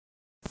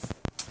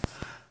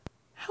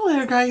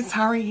there guys,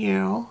 how are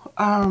you?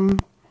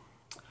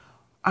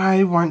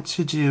 I want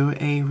to do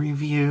a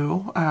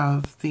review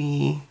of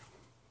the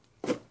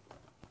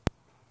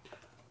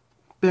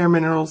Bare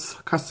Minerals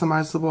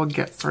Customizable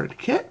Get Started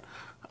Kit.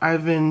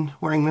 I've been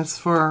wearing this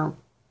for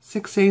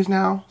 6 days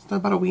now, so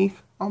about a week,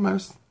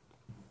 almost.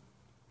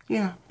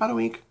 Yeah, about a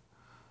week.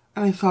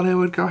 And I thought I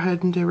would go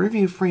ahead and do a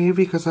review for you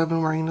because I've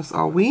been wearing this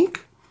all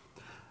week.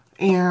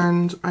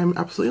 And I'm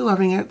absolutely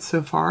loving it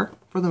so far,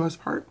 for the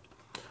most part.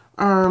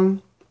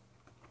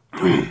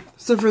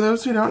 So for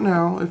those who don't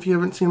know, if you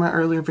haven't seen my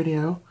earlier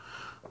video,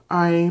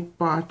 I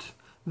bought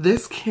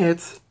this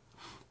kit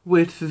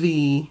with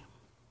the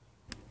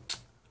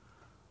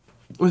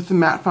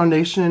matte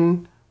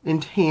foundation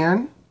in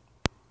tan,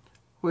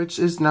 which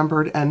is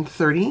numbered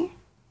N30. I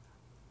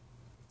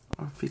don't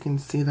know if you can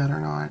see that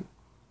or not.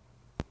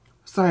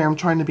 Sorry, I'm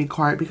trying to be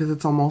quiet because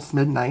it's almost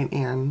midnight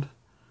and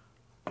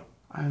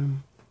I've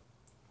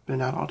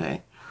been out all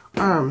day.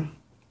 But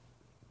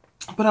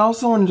I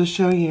also wanted to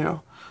show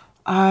you,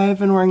 I've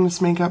been wearing this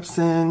makeup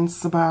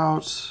since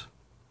about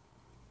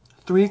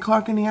 3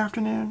 o'clock in the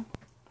afternoon.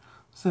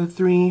 So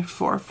 3,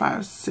 4,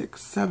 5,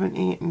 6, 7,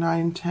 8,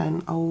 9,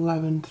 10,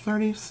 11,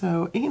 30,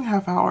 so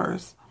 8.5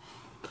 hours.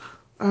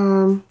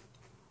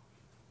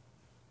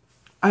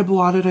 I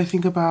blotted, I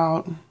think,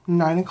 about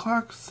 9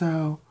 o'clock,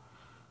 so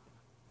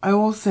I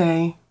will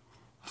say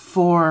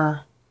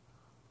for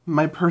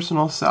my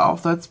personal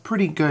self, that's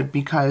pretty good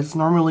because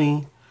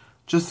normally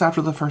just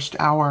after the first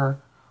hour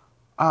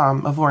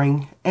of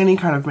wearing any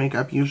kind of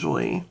makeup,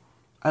 usually,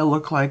 I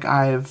look like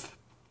I've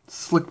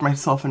slicked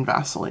myself in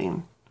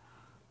Vaseline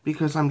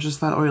because I'm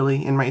just that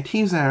oily in my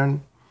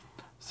T-zone,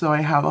 so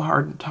I have a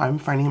hard time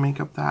finding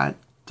makeup that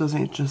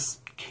doesn't just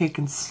cake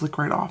and slick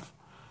right off.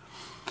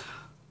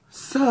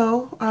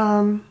 So,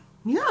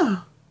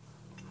 yeah.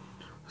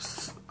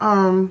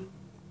 I'm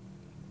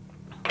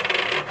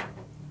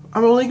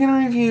only going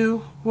to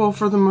review, well,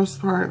 for the most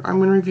part, I'm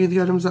going to review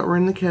the items that were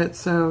in the kit.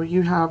 So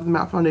you have the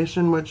matte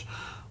foundation, which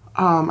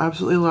I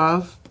absolutely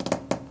love.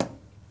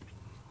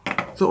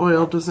 The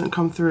oil doesn't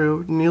come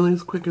through nearly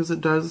as quick as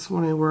it does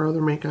when I wear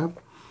other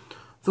makeup.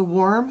 The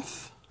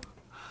warmth,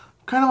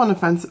 kind of on the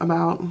fence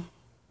about.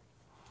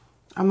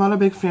 I'm not a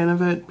big fan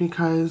of it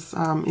because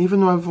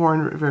even though I've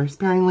worn it very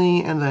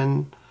sparingly and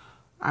then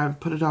I've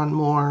put it on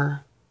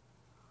more,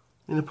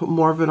 put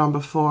more of it on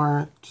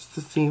before just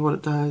to see what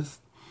it does.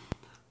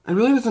 It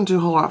really doesn't do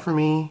a whole lot for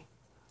me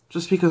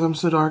just because I'm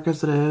so dark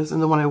as it is.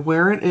 And then when I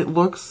wear it, it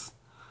looks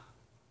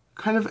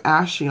kind of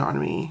ashy on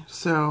me.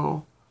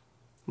 So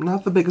I'm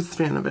not the biggest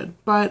fan of it,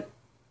 but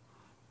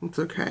it's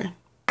okay.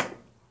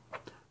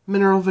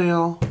 Mineral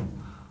Veil.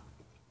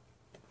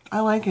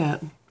 I like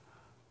it.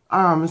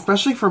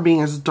 Especially for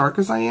being as dark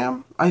as I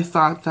am. I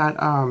thought that,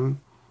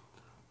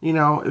 you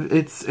know,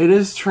 it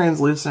is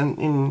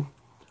translucent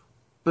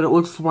but it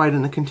looks white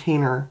in the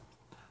container.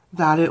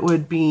 That it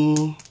would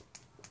be,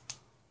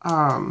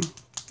 it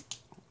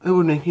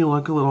would make me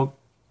look a little,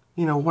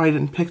 you know, white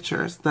in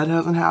pictures. That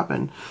hasn't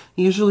happened.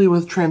 Usually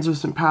with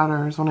translucent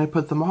powders, when I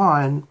put them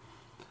on,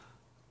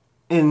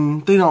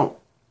 and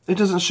it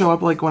doesn't show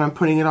up like when I'm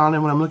putting it on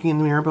and when I'm looking in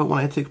the mirror, but when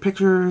I take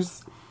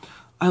pictures,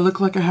 I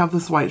look like I have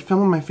this white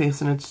film on my face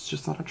and it's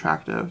just not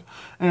attractive.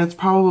 And it's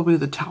probably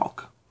the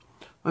talc.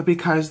 But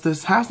because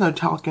this has no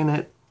talc in it,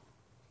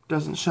 it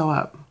doesn't show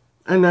up.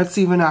 And that's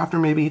even after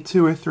maybe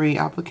 2 or 3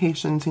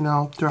 applications, you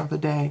know, throughout the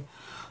day.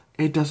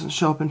 It doesn't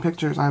show up in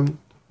pictures. I'm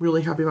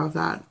really happy about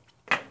that.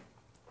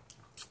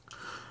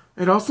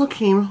 It also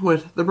came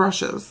with the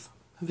brushes.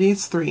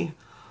 These 3.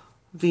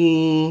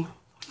 The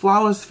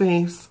Flawless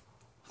Face,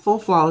 Full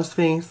Flawless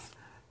Face,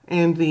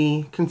 and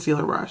the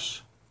Concealer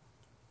Brush.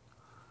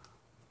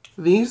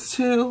 These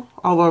 2,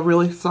 although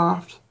really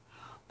soft,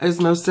 as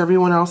most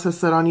everyone else has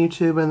said on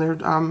YouTube and their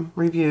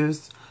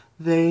reviews,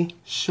 they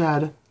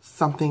shed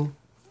something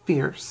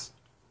fierce.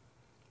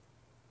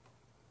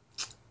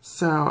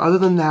 So other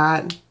than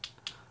that,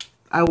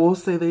 I will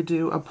say they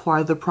do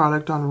apply the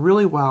product on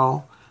really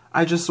well.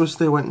 I just wish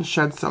they wouldn't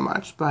shed so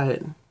much,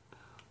 but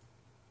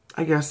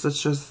I guess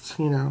it's just,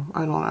 you know,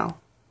 I don't know.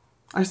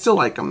 I still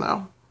like them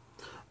though.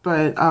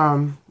 But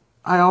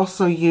I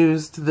also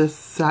used this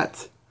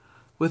set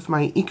with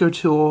my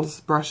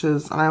EcoTools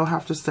brushes, and I will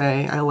have to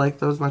say I like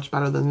those much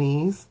better than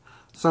these.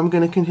 So I'm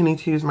going to continue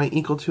to use my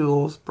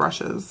EcoTools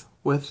brushes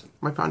with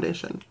my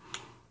foundation.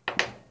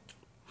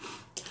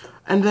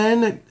 And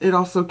then it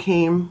also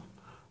came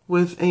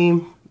with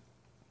a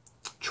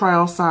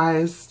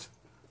trial-sized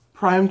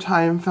Prime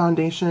Time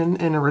foundation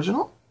in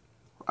original.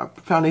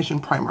 Foundation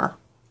primer,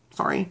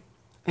 sorry,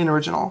 in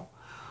original.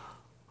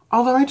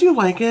 Although I do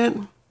like it,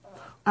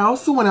 I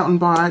also went out and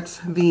bought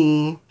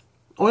the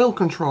Oil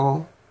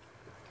Control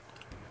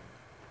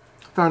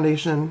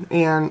foundation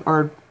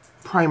or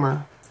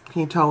primer.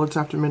 Can you tell it's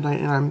after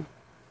midnight and I'm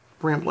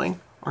rambling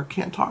or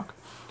can't talk?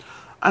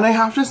 And I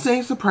have to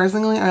say,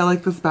 surprisingly, I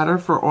like this better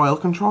for oil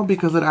control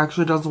because it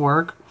actually does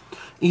work,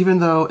 even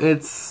though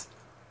it's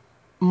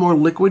more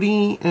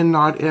liquidy and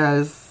not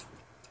as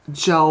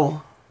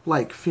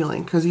gel-like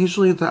feeling. Because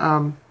usually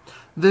the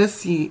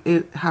This,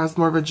 it has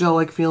more of a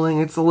gel-like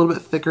feeling. It's a little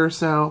bit thicker,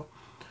 so,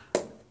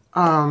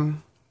 but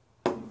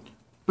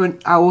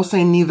I will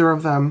say neither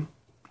of them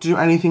do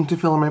anything to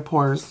fill in my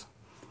pores.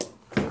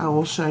 I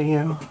will show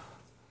you.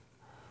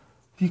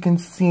 If you can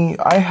see,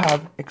 I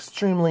have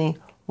extremely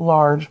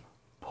large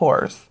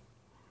pores.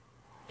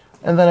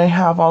 And then I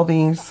have all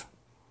these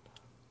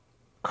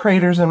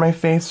craters in my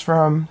face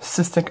from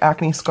cystic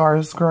acne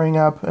scars growing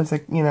up as a,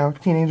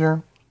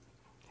 teenager.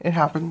 It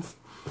happens.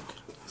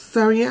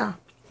 So yeah.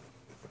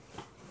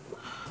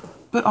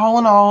 But all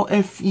in all,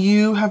 if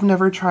you have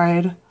never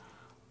tried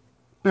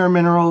Bare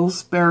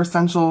Minerals, Bare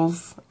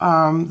Essentials,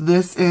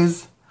 this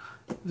is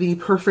the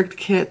perfect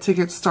kit to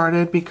get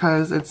started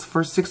because it's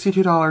for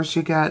 $62.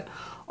 You get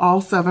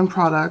all 7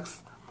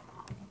 products.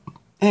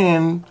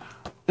 And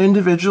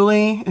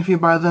individually, if you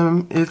buy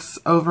them, it's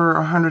over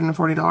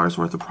 $140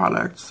 worth of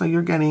product. So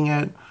you're getting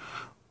it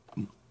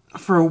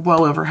for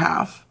well over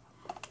half.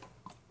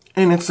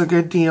 And it's a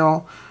good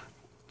deal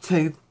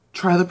to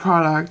try the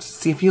product,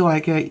 see if you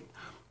like it.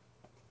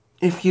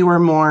 If you are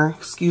more,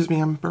 excuse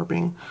me, I'm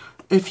burping.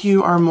 If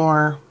you are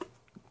more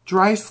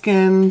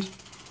dry-skinned,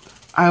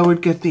 I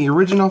would get the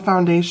original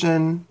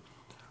foundation.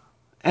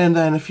 And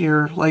then if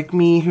you're like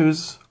me,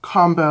 who's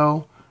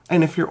combo,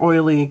 and if you're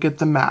oily, get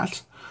the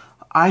matte.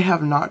 I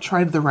have not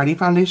tried the Ready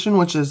foundation,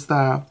 which is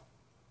the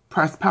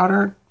pressed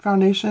powder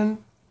foundation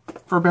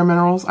for Bare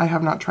Minerals. I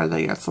have not tried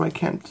that yet, so I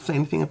can't say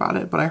anything about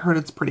it, but I heard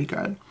it's pretty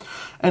good.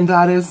 And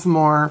that is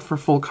more for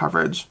full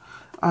coverage.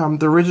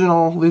 The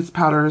original loose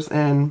powders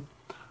in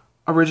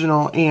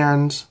original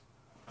and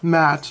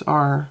matte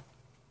are,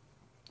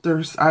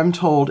 I'm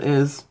told,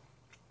 is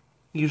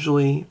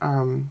usually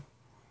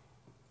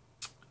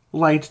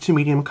light to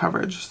medium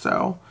coverage.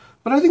 So,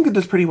 but I think it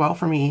does pretty well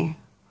for me.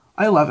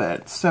 I love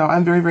it. So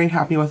I'm very, very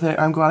happy with it.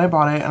 I'm glad I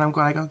bought it, and I'm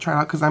glad I got to try it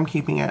out because I'm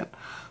keeping it.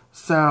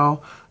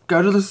 So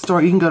go to the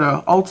store. You can go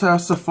to Ulta,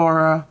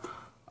 Sephora,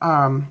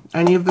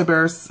 any of the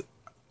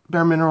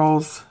Bare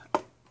Minerals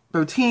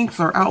boutiques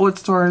or outlet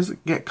stores.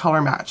 Get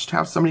color matched.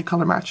 Have somebody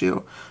color match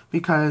you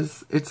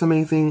because it's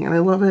amazing and I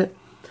love it.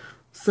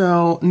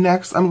 So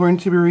next I'm going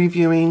to be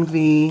reviewing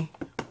the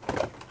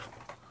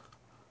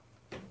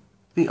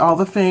All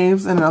The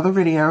Faves in another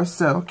video.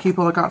 So keep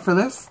a lookout for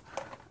this.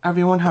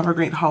 Everyone have a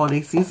great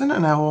holiday season,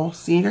 and I will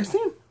see you guys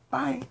soon.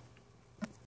 Bye.